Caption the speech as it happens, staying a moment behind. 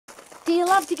Do you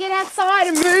love to get outside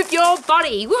and move your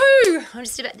body? Woohoo! I'm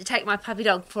just about to take my puppy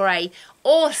dog for a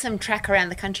awesome trek around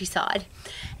the countryside.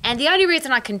 And the only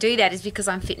reason I can do that is because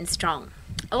I'm fit and strong.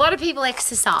 A lot of people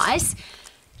exercise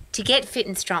to get fit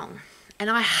and strong. And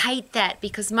I hate that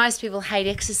because most people hate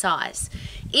exercise.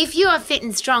 If you are fit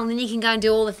and strong, then you can go and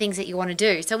do all the things that you want to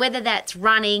do. So whether that's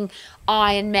running,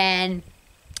 Ironman,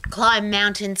 climb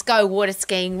mountains, go water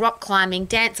skiing, rock climbing,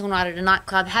 dance all night at a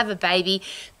nightclub, have a baby,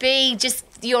 be just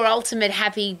your ultimate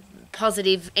happy,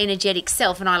 positive, energetic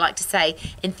self. And I like to say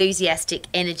enthusiastic,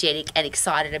 energetic, and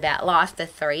excited about life, the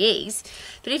 3 E's.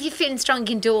 But if you're fit and strong, you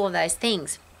can do all of those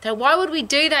things. So why would we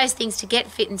do those things to get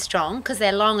fit and strong? Because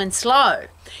they're long and slow.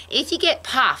 If you get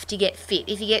puffed, you get fit.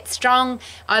 If you get strong,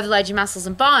 overload your muscles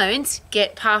and bones,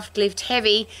 get puffed, lift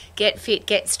heavy, get fit,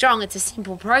 get strong. It's a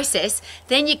simple process.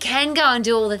 Then you can go and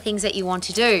do all the things that you want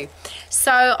to do.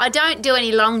 So I don't do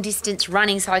any long distance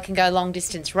running so I can go long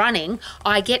distance running.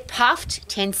 I get puffed,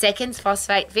 10 seconds,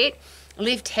 phosphate fit.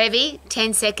 Lift heavy,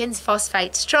 10 seconds,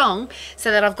 phosphate strong,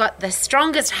 so that I've got the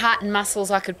strongest heart and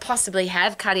muscles I could possibly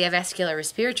have, cardiovascular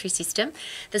respiratory system,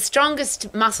 the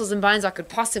strongest muscles and bones I could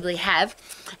possibly have,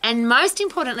 and most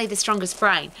importantly, the strongest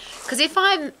brain. Because if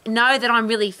I know that I'm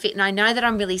really fit and I know that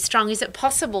I'm really strong, is it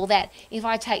possible that if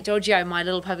I take Giorgio, my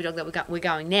little puppy dog that we're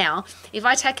going now, if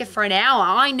I take her for an hour,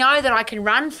 I know that I can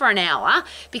run for an hour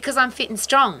because I'm fit and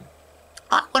strong.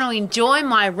 I want to enjoy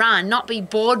my run, not be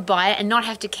bored by it and not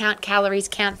have to count calories,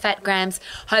 count fat grams,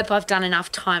 hope I've done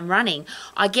enough time running.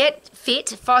 I get fit,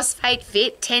 phosphate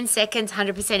fit, 10 seconds,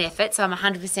 100% effort, so I'm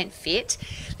 100% fit.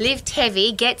 Lift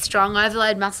heavy, get strong,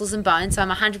 overload muscles and bones, so I'm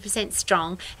 100%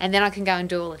 strong, and then I can go and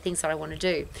do all the things that I want to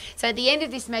do. So at the end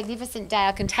of this magnificent day,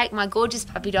 I can take my gorgeous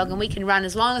puppy dog and we can run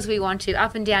as long as we want to,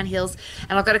 up and down hills,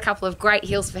 and I've got a couple of great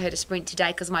hills for her to sprint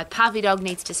today because my puppy dog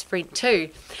needs to sprint too.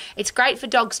 It's great for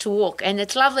dogs to walk, and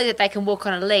it's lovely that they can walk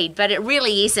on a lead, but it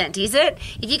really isn't, is it?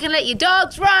 If you can let your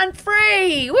dogs run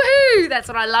free, woohoo! That's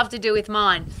what I love to do with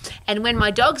mine. And when my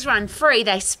dogs run free,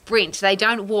 they sprint. They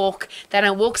don't walk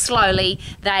slowly,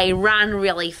 they run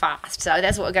really fast. So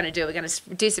that's what we're going to do. We're going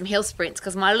to do some hill sprints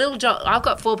because my little dog, I've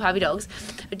got 4 puppy dogs,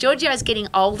 but Giorgio's getting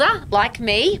older, like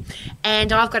me,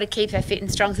 and I've got to keep her fit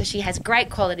and strong so she has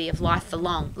great quality of life for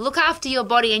long. Look after your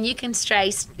body and you can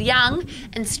stay young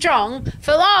and strong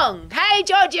for long. Hey,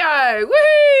 Giorgio!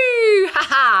 Woohoo!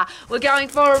 Ha-ha! We're going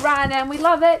for a run and we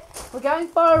love it. We're going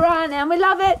for a run and we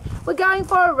love it. We're going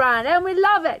for a run and we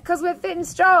love it because we're fit and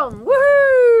strong.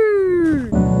 Woohoo!